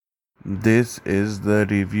This is the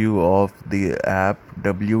review of the app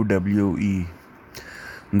WWE.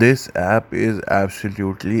 This app is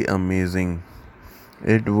absolutely amazing.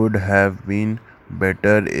 It would have been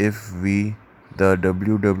better if the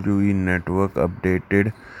WWE network,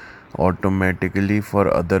 updated automatically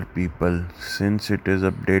for other people. Since it is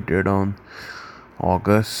updated on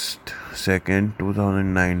August 2nd,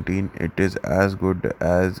 2019, it is as good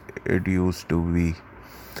as it used to be.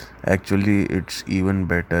 Actually, it's even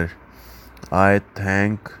better. I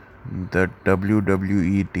thank the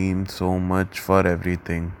WWE team so much for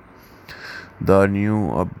everything. The new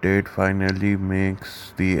update finally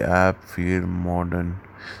makes the app feel modern.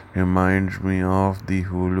 Reminds me of the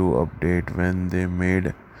Hulu update when they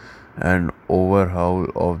made an overhaul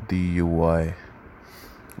of the UI.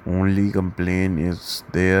 Only complaint is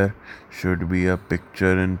there should be a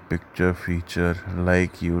picture in picture feature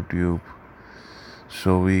like YouTube,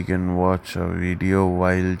 so we can watch a video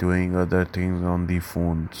while doing other things on the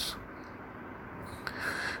phones.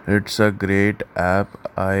 It's a great app.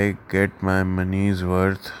 I get my money's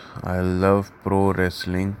worth. I love pro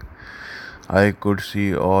wrestling. I could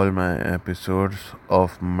see all my episodes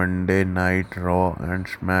of Monday Night Raw and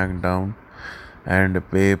SmackDown and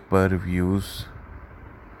pay per views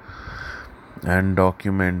and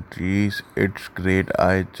documentaries. It's great.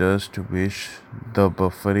 I just wish the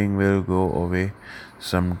buffering will go away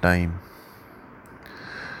sometime.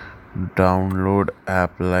 Download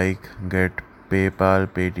app like Get, PayPal,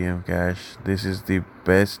 Paytm Cash. This is the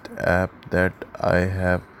best app that I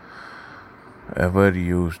have ever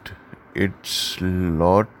used. It's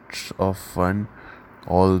lots of fun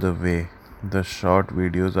all the way. The short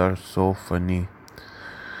videos are so funny.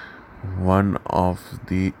 One of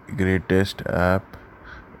the greatest app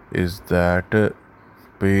is that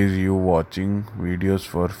pays you watching videos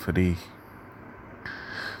for free.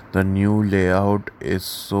 The new layout is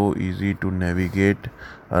so easy to navigate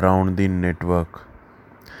around the network.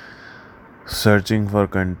 Searching for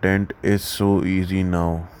content is so easy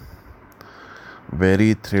now.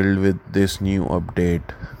 Very thrilled with this new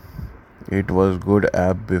update. It was good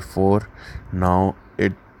app before, now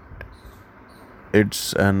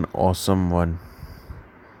it's an awesome one.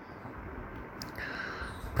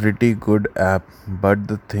 Pretty good app, but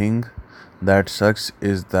the thing that sucks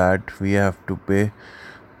is that we have to pay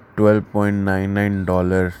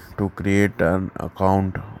 $12.99 to create an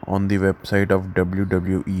account on the website of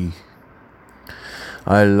WWE.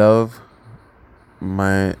 I love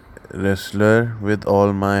my wrestler with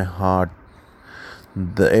all my heart.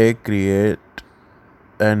 They create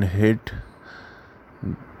and hit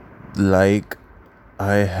like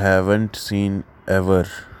I haven't seen ever.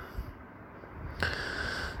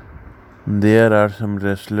 There are some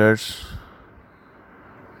wrestlers.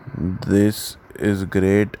 This is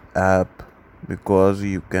great app because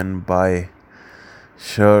you can buy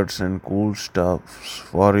shirts and cool stuff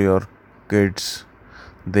for your kids.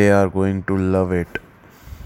 They are going to love it.